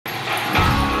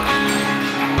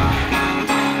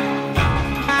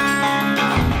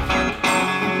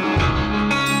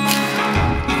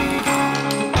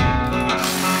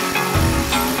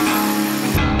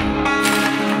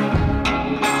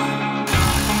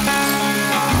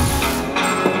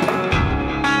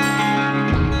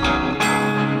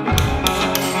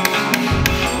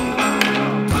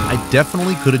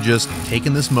definitely could have just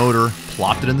taken this motor,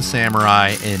 plopped it in the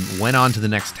Samurai, and went on to the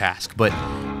next task, but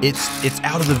it's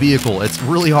out of the vehicle. It's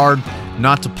really hard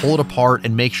not to pull it apart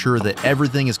and make sure that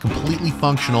everything is completely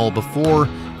functional before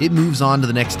it moves on to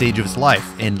the next stage of its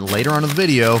life. And later on in the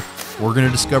video, we're going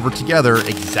to discover together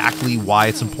exactly why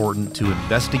it's important to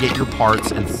investigate your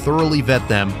parts and thoroughly vet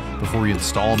them before you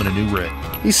install them in a new rig.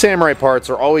 These Samurai parts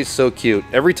are always so cute.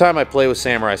 Every time I play with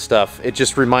Samurai stuff, it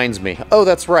just reminds me, oh,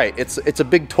 that's right, it's a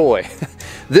big toy.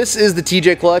 This is the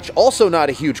TJ clutch, also not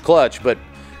a huge clutch, but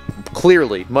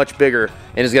clearly much bigger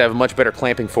and is going to have a much better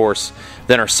clamping force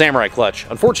than our Samurai clutch.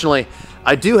 Unfortunately,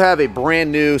 I do have a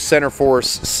brand new Center Force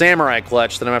Samurai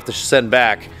clutch that I'm going to have to send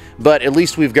back, but at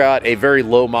least we've got a very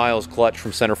low miles clutch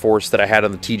from Center Force that I had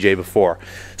on the TJ before.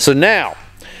 So now,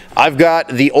 I've got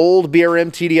the old BRM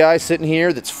TDI sitting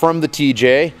here that's from the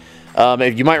TJ.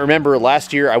 If you might remember,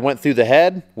 last year I went through the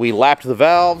head, we lapped the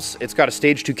valves, it's got a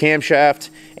stage 2 camshaft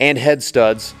and head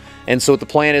studs, and so what the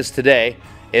plan is today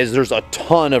is there's a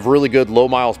ton of really good low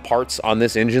miles parts on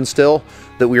this engine still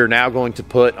that we are now going to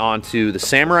put onto the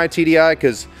Samurai TDI,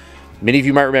 because many of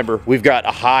you might remember we've got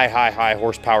a high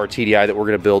horsepower TDI that we're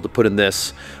going to build to put in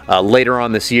this later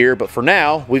on this year. But for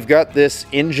now, we've got this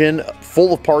engine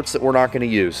full of parts that we're not going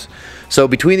to use. So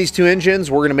between these two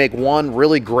engines, we're going to make one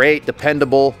really great,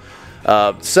 dependable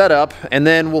setup, and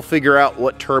then we'll figure out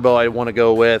what turbo I want to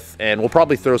go with, and we'll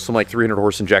probably throw some like 300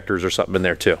 horse injectors or something in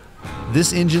there too.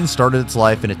 This engine started its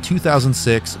life in a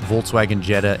 2006 Volkswagen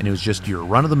Jetta, and it was just your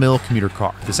run-of-the-mill commuter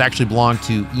car. This actually belonged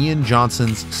to Ian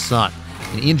Johnson's son.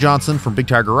 And Ian Johnson from Big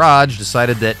Tire Garage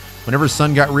decided that whenever his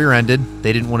son got rear-ended,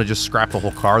 they didn't want to just scrap the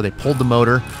whole car. They pulled the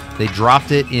motor, they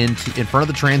dropped it in front of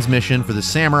the transmission for the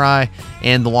Samurai,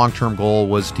 and the long-term goal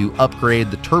was to upgrade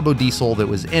the turbo diesel that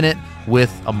was in it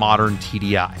with a modern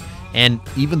TDI. And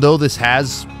even though this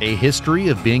has a history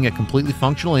of being a completely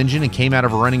functional engine and came out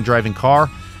of a running driving car,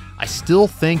 I still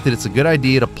think that it's a good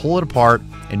idea to pull it apart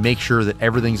and make sure that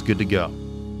everything's good to go.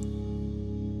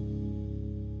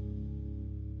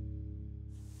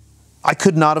 I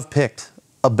could not have picked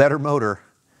a better motor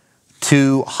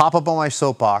to hop up on my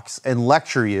soapbox and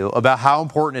lecture you about how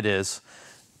important it is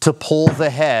to pull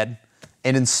the head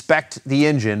and inspect the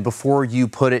engine before you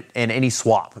put it in any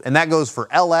swap. And that goes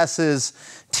for LS's,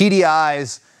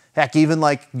 TDIs, heck, even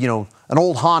like, you know, an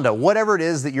old Honda, whatever it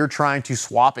is that you're trying to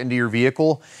swap into your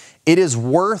vehicle, it is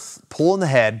worth pulling the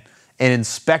head and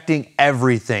inspecting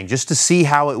everything just to see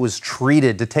how it was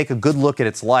treated, to take a good look at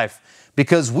its life,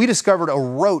 because we discovered a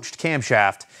roached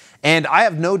camshaft, and I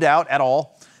have no doubt at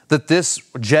all that this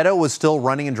Jetta was still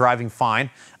running and driving fine.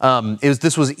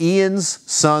 This was Ian's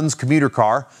son's commuter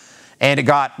car, and it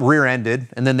got rear-ended,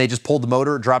 and then they just pulled the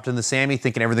motor, dropped it in the Sammy,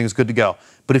 thinking everything was good to go.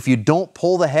 But if you don't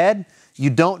pull the head, you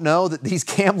don't know that these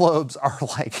cam lobes are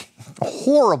like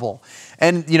horrible.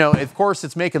 And you know, of course,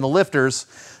 it's making the lifters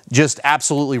just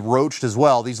absolutely roached as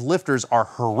well. These lifters are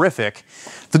horrific.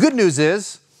 The good news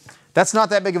is, that's not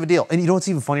that big of a deal. And you know what's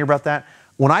even funnier about that?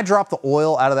 When I dropped the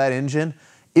oil out of that engine,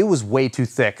 it was way too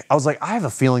thick. I was like, I have a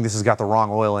feeling this has got the wrong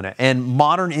oil in it. And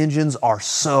modern engines are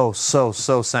so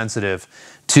sensitive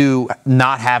to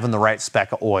not having the right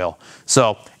spec of oil.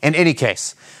 So in any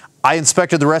case, I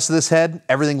inspected the rest of this head.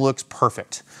 Everything looks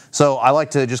perfect. So I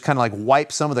like to just kind of like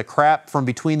wipe some of the crap from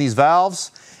between these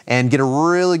valves and get a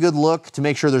really good look to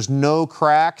make sure there's no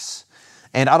cracks.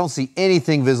 And I don't see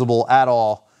anything visible at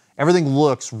all. Everything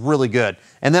looks really good.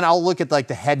 And then I'll look at like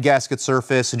the head gasket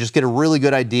surface and just get a really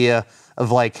good idea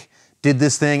of like, did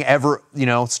this thing ever, you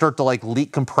know, start to like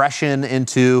leak compression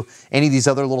into any of these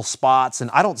other little spots?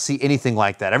 And I don't see anything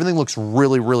like that. Everything looks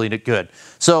really good.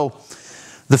 So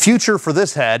the future for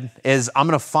this head is I'm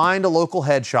gonna find a local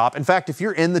head shop. In fact, if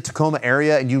you're in the Tacoma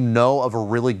area and you know of a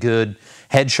really good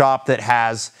head shop that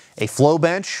has a flow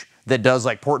bench that does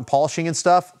like port and polishing and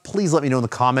stuff, please let me know in the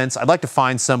comments. I'd like to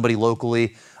find somebody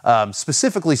locally,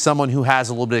 specifically someone who has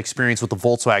a little bit of experience with the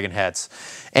Volkswagen heads.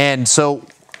 And so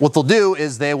what they'll do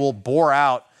is they will bore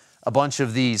out a bunch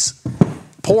of these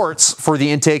ports for the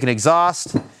intake and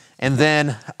exhaust. And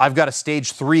then I've got a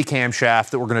stage 3 camshaft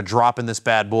that we're gonna drop in this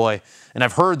bad boy. And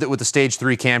I've heard that with the stage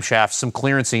 3 camshaft, some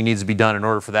clearancing needs to be done in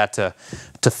order for that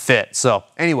to fit. So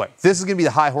anyway, this is gonna be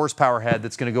the high horsepower head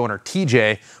that's gonna go in our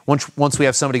TJ once we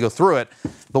have somebody go through it.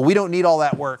 But we don't need all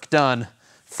that work done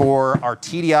for our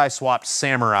TDI swapped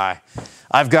Samurai.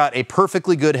 I've got a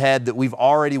perfectly good head that we've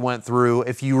already went through.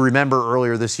 If you remember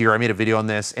earlier this year, I made a video on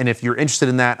this. And if you're interested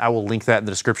in that, I will link that in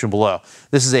the description below.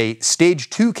 This is a stage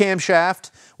 2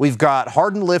 camshaft. We've got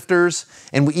hardened lifters,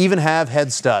 and we even have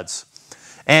head studs.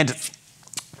 And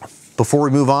before we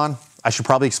move on, I should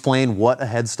probably explain what a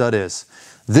head stud is.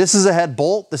 This is a head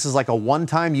bolt. This is like a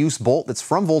one-time use bolt that's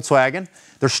from Volkswagen.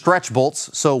 They're stretch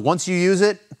bolts, so once you use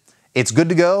it, it's good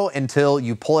to go until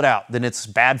you pull it out. Then it's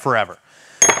bad forever.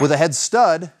 With a head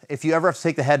stud, if you ever have to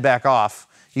take the head back off,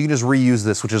 you can just reuse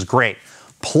this, which is great.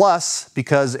 Plus,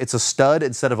 because it's a stud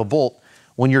instead of a bolt,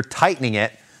 when you're tightening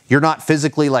it, you're not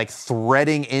physically like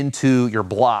threading into your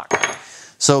block.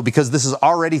 So because this is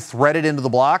already threaded into the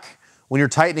block, when you're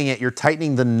tightening it, you're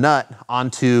tightening the nut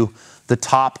onto the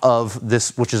top of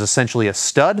this, which is essentially a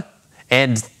stud.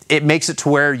 And it makes it to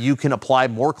where you can apply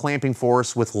more clamping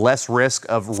force with less risk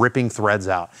of ripping threads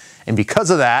out. And because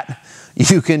of that,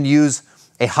 you can use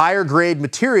a higher grade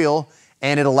material,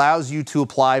 and it allows you to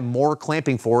apply more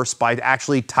clamping force by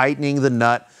actually tightening the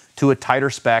nut to a tighter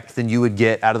spec than you would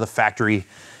get out of the factory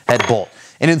head bolt.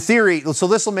 And in theory, so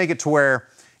this will make it to where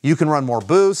you can run more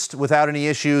boost without any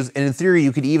issues. And in theory,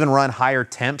 you could even run higher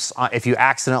temps if you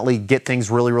accidentally get things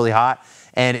really, really hot.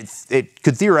 And it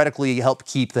could theoretically help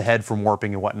keep the head from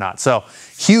warping and whatnot. So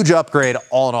huge upgrade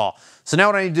all in all. So now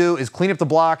what I need to do is clean up the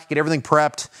block, get everything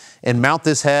prepped, and mount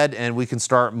this head, and we can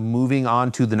start moving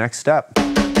on to the next step.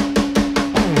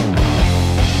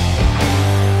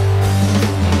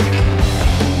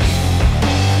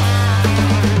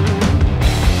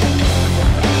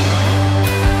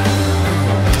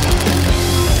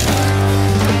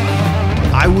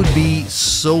 I would be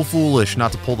so foolish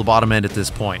not to pull the bottom end at this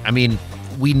point. I mean,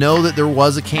 we know that there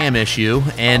was a cam issue,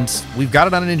 and we've got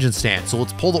it on an engine stand. So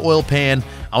let's pull the oil pan.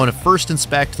 I want to first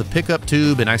inspect the pickup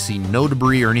tube, and I see no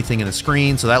debris or anything in the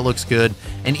screen, so that looks good.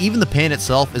 And even the pan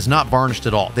itself is not varnished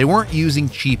at all. They weren't using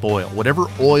cheap oil. Whatever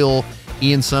oil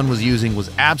Ian's son was using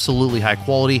was absolutely high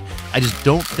quality. I just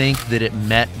don't think that it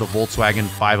met the Volkswagen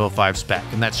 505 spec,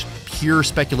 and that's pure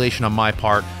speculation on my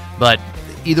part, but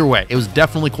either way, it was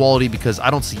definitely quality because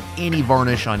I don't see any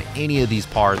varnish on any of these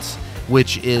parts,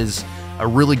 which is a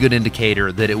really good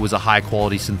indicator that it was a high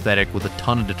quality synthetic with a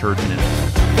ton of detergent in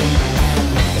it.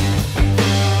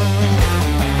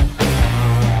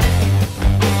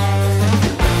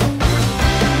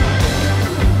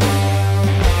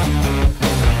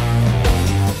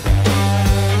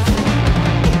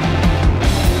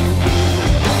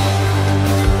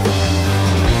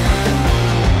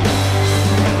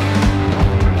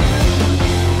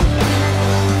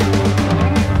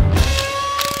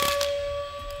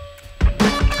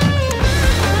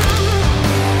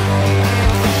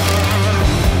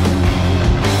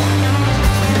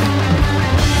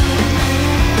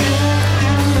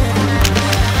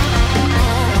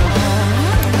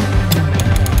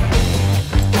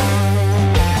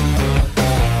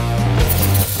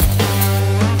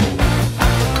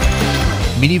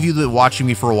 Many of you that are watching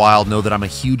me for a while know that I'm a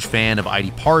huge fan of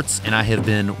ID Parts, and I have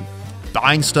been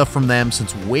buying stuff from them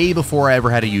since way before I ever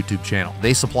had a YouTube channel.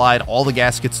 They supplied all the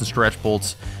gaskets and stretch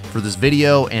bolts for this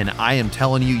video, and I am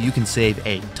telling you, you can save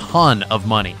a ton of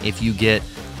money if you get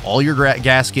all your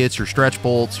gaskets, your stretch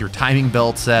bolts, your timing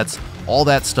belt sets, all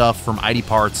that stuff from ID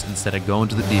Parts instead of going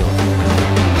to the dealer.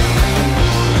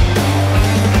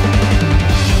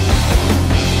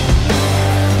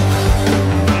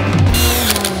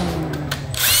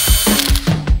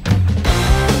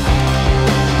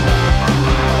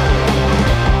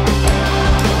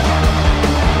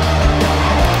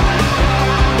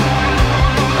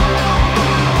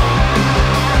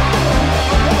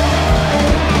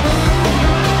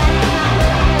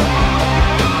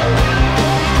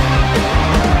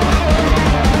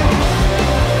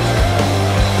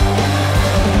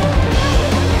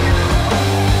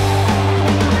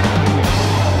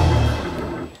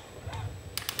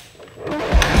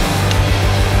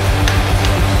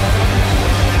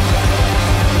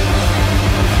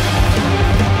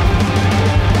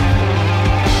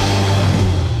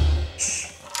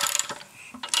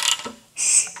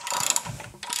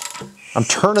 I'm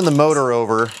turning the motor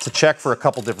over to check for a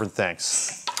couple different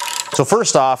things. So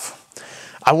first off,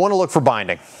 I want to look for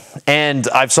binding. And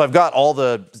I've got all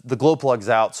the glow plugs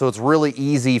out, so it's really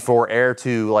easy for air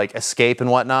to like escape and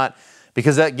whatnot,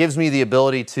 because that gives me the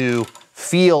ability to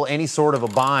feel any sort of a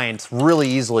bind really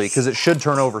easily, because it should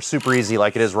turn over super easy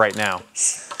like it is right now.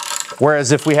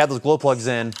 Whereas if we had those glow plugs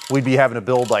in, we'd be having to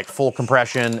build like full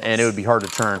compression and it would be hard to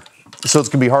turn. So it's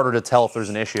gonna be harder to tell if there's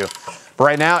an issue. But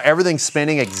right now, everything's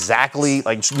spinning exactly,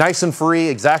 like nice and free,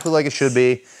 exactly like it should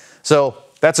be. So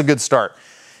that's a good start.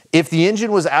 If the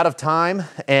engine was out of time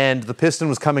and the piston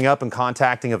was coming up and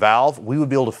contacting a valve, we would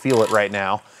be able to feel it right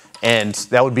now. And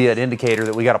that would be an indicator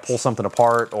that we got to pull something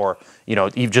apart, or,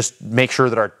 you just make sure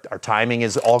that our timing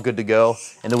is all good to go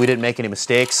and that we didn't make any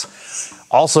mistakes.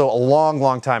 Also, a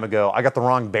long time ago, I got the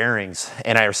wrong bearings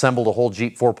and I assembled a whole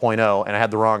Jeep 4.0 and I had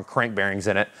the wrong crank bearings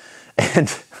in it. And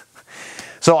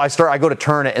so I go to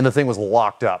turn it and the thing was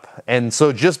locked up. And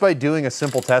so just by doing a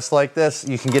simple test like this,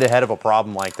 you can get ahead of a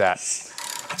problem like that.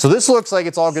 So this looks like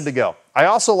it's all good to go. I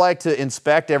also like to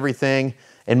inspect everything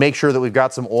and make sure that we've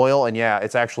got some oil. And yeah,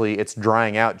 it's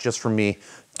drying out just from me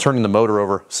turning the motor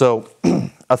over. So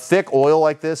a thick oil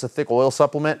like this, a thick oil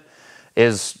supplement,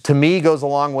 to me goes a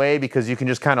long way because you can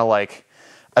just kind of like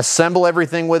assemble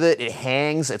everything with it. It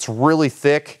hangs, it's really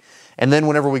thick. And then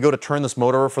whenever we go to turn this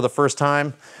motor over for the first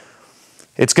time,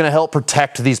 it's gonna help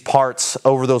protect these parts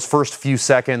over those first few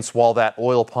seconds while that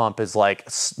oil pump is like,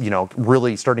 you know,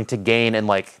 really starting to gain and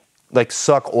like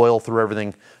suck oil through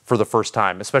everything for the first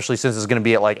time, especially since it's gonna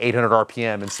be at like 800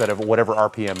 RPM instead of whatever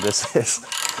RPM this is.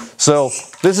 So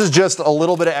this is just a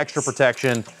little bit of extra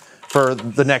protection for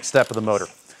the next step of the motor.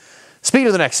 Speaking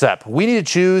of the next step, we need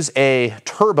to choose a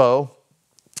turbo.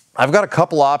 I've got a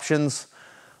couple options.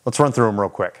 Let's run through them real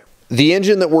quick. The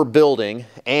engine that we're building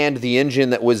and the engine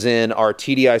that was in our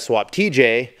TDI swap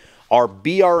TJ are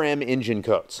BRM engine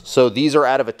codes. So these are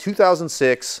out of a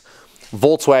 2006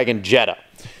 Volkswagen Jetta.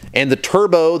 And the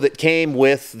turbo that came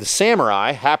with the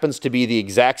Samurai happens to be the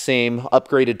exact same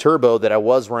upgraded turbo that I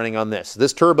was running on this.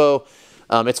 This turbo,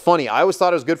 it's funny, I always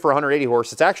thought it was good for 180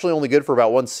 horse. It's actually only good for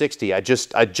about 160. I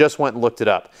just went and looked it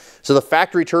up. So the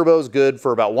factory turbo is good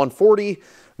for about 140.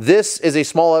 This is a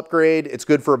small upgrade. It's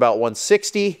good for about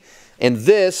 160. And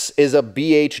this is a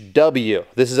BHW.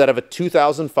 This is out of a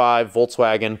 2005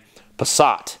 Volkswagen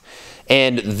Passat.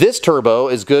 And this turbo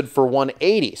is good for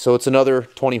 180. So it's another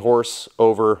 20 horse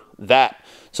over that.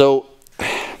 So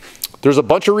there's a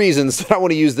bunch of reasons that I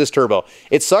want to use this turbo.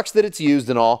 It sucks that it's used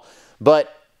and all,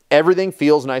 but everything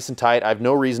feels nice and tight. I have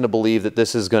no reason to believe that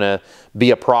this is going to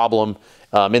be a problem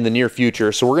in the near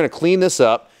future. So we're going to clean this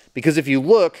up because if you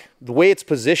look, the way it's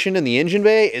positioned in the engine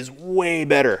bay is way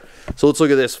better. So let's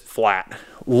look at this flat.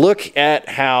 Look at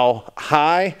how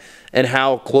high and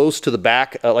how close to the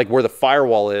back, like where the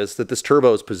firewall is, that this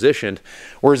turbo is positioned.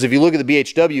 Whereas if you look at the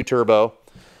BHW turbo,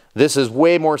 this is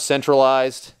way more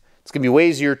centralized. It's going to be way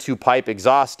easier to pipe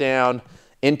exhaust down.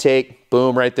 Intake,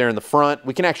 boom, right there in the front.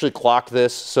 We can actually clock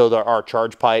this so that our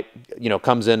charge pipe, you know,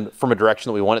 comes in from a direction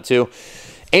that we want it to.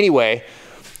 Anyway,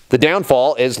 the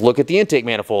downfall is look at the intake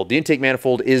manifold. The intake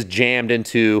manifold is jammed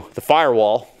into the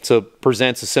firewall, so it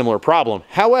presents a similar problem.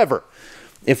 However,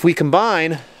 if we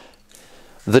combine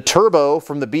the turbo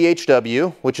from the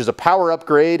BHW, which is a power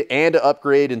upgrade and an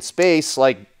upgrade in space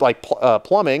like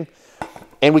plumbing,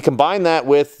 and we combine that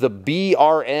with the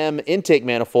BRM intake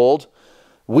manifold,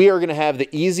 we are going to have the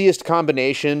easiest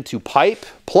combination to pipe,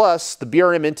 plus the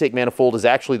BRM intake manifold is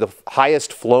actually the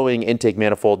highest flowing intake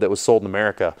manifold that was sold in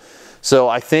America. So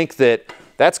I think that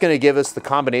that's going to give us the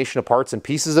combination of parts and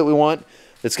pieces that we want.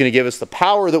 It's going to give us the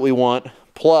power that we want,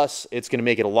 plus it's going to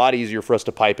make it a lot easier for us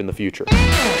to pipe in the future.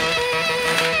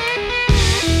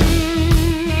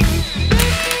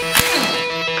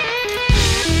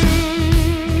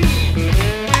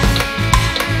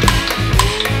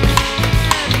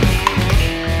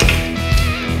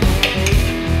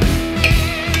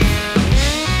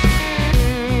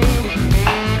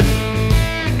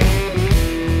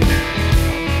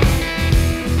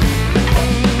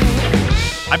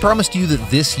 I promised you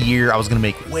that this year I was going to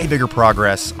make way bigger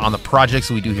progress on the projects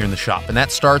that we do here in the shop, and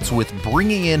that starts with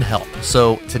bringing in help.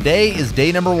 So today is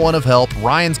day number 1 of help.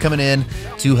 Ryan's coming in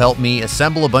to help me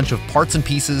assemble a bunch of parts and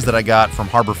pieces that I got from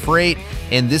Harbor Freight,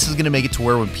 and this is going to make it to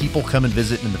where when people come and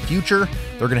visit in the future,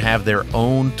 they're going to have their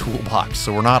own toolbox.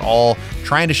 So we're not all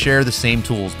trying to share the same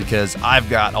tools, because I've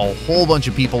got a whole bunch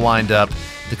of people lined up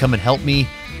to come and help me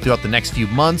throughout the next few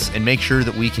months and make sure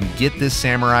that we can get this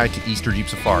Samurai to Easter Jeep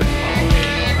Safari.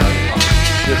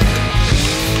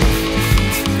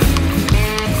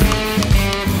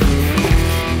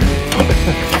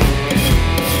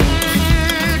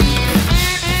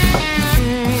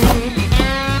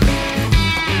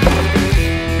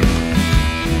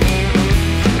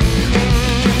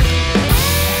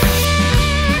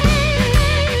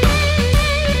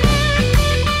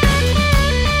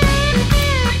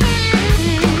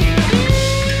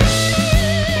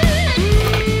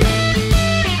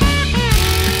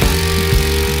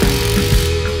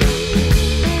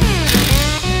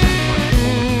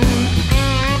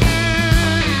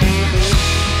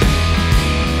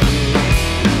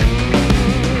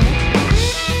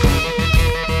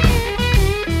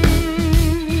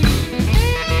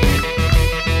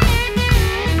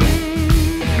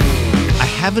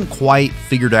 Haven't quite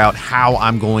figured out how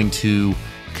I'm going to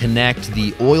connect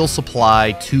the oil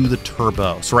supply to the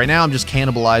turbo. So right now I'm just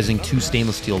cannibalizing 2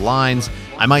 stainless steel lines.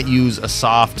 I might use a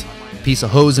soft piece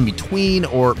of hose in between,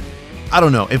 or I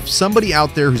don't know. If somebody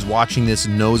out there who's watching this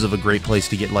knows of a great place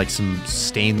to get like some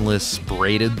stainless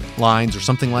braided lines or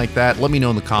something like that, let me know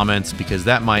in the comments, because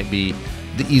that might be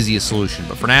the easiest solution.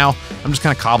 But for now, I'm just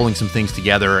kind of cobbling some things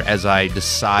together as I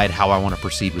decide how I want to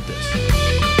proceed with this.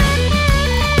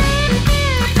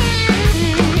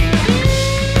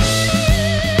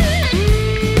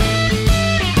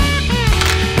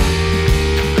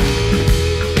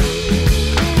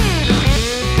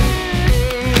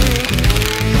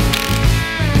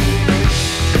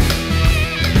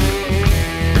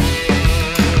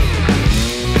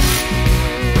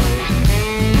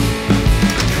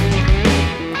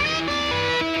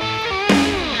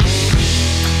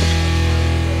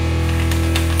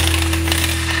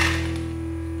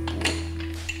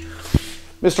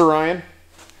 Mr. Ryan,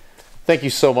 thank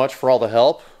you so much for all the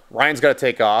help. Ryan's got to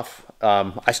take off.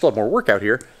 I still have more work out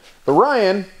here. But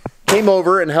Ryan came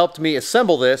over and helped me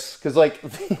assemble this, because like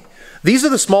these are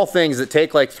the small things that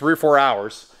take like 3 or 4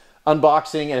 hours,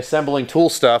 unboxing and assembling tool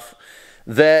stuff,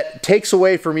 that takes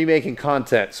away from me making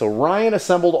content. So Ryan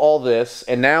assembled all this,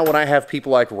 and now when I have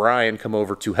people like Ryan come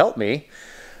over to help me,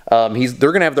 they're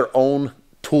going to have their own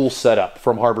tool set up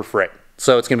from Harbor Freight.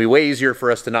 So it's going to be way easier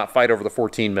for us to not fight over the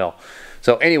 14 mil.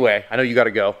 So anyway, I know you got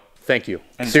to go. Thank you.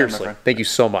 Anytime, seriously, thank you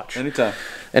so much. Anytime.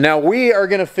 And now we are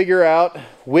going to figure out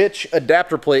which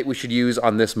adapter plate we should use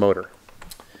on this motor.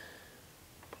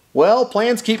 Well,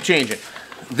 plans keep changing.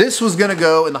 This was going to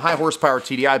go in the high horsepower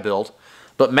TDI build,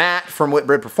 but Matt from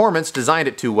Whitbread Performance designed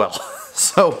it too well.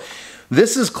 So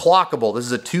this is clockable. This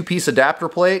is a 2-piece adapter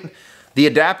plate. The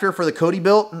adapter for the Cody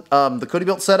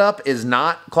built setup is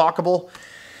not clockable.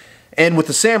 And with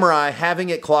the Samurai, having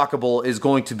it clockable is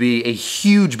going to be a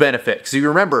huge benefit. Because you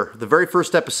remember, the very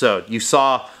first episode, you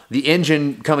saw the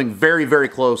engine coming very, very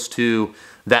close to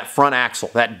that front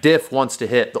axle. That diff wants to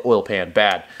hit the oil pan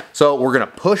bad. So we're going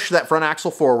to push that front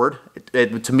axle forward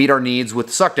to meet our needs with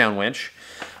the suck-down winch.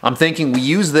 I'm thinking we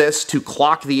use this to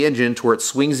clock the engine to where it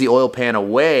swings the oil pan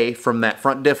away from that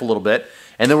front diff a little bit.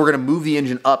 And then we're going to move the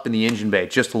engine up in the engine bay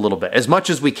just a little bit, as much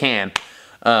as we can.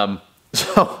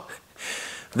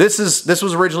 This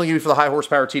was originally going to be for the high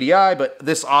horsepower TDI, but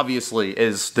this obviously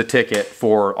is the ticket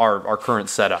for our current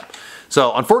setup.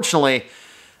 So unfortunately,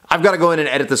 I've got to go in and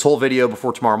edit this whole video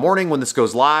before tomorrow morning when this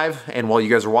goes live. And while you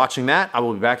guys are watching that, I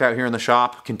will be back out here in the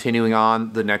shop continuing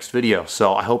on the next video.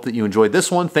 So I hope that you enjoyed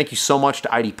this one. Thank you so much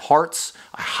to ID Parts.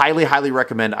 I highly, highly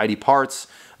recommend ID Parts.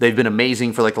 They've been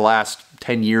amazing for like the last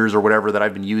 10 years or whatever that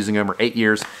I've been using them, or 8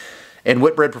 years. And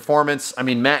Whitbread Performance, I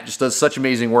mean, Matt just does such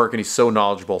amazing work and he's so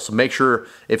knowledgeable. So make sure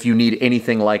if you need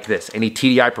anything like this, any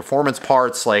TDI performance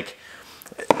parts, like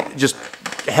just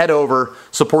head over,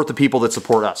 support the people that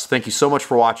support us. Thank you so much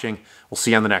for watching. We'll see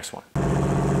you on the next one.